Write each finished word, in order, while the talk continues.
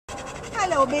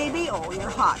Hello, baby. Oh,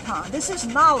 you're hot, huh? This is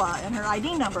Nala, and her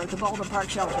ID number at the Baldwin Park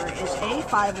shelter is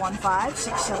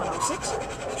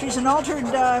A5156706. She's an altered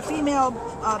female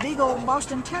Beagle and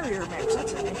Boston Terrier mix.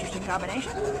 That's an interesting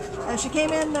combination. She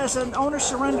came in as an owner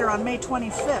surrender on May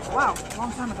 25th. Wow, a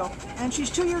long time ago. And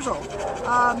she's 2 years old.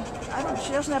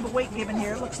 She doesn't have a weight given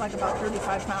here. It looks like about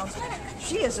 35 pounds.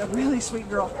 She is a really sweet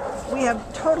girl. We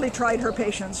have totally tried her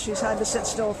patience. She's had to sit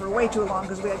still for way too long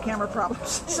because we had camera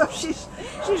problems. So she's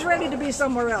ready to be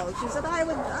somewhere else. She said,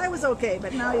 I was okay,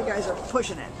 but now you guys are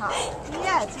pushing it, huh?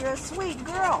 Yes, you're a sweet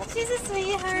girl. She's a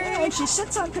sweetheart. Yeah, and she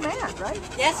sits on command, right?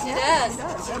 Yes, she does.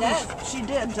 She does. She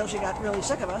did until she got really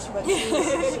sick of us, but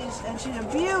she's a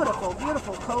beautiful,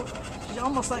 beautiful coat. She's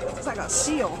almost like, it's like a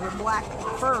seal. Her black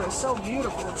fur is so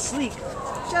beautiful and sleek.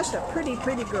 Just a pretty,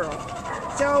 pretty girl.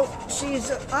 So she's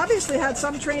obviously had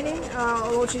some training,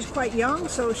 although she's quite young,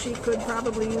 so she could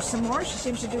probably use some more. She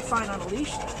seems to do fine on a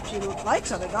leash. She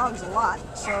likes other dogs a lot,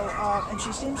 so and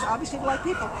she seems obviously to like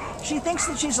people. She thinks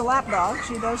that she's a lap dog.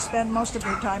 She does spend most of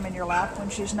her time in your lap when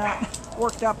she's not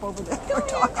worked up over the other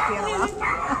dogs being around.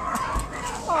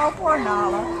 Oh, poor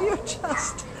Nala. We are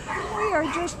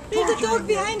just. There's a dog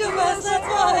behind us, that's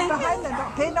why. Behind the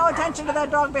dog. Pay no attention to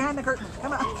that dog behind the curtain.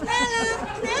 Come on.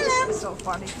 Nala. So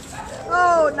funny.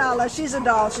 Oh, Nala, she's a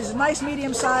doll. She's a nice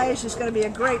medium size. She's going to be a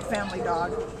great family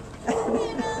dog.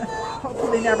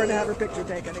 Hopefully never to have her picture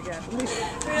taken again. At least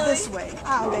this way.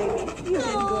 Ah, baby, you did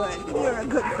good. You're a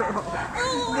good girl.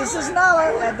 This is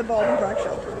Nala at the Baldwin Park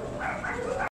shelter.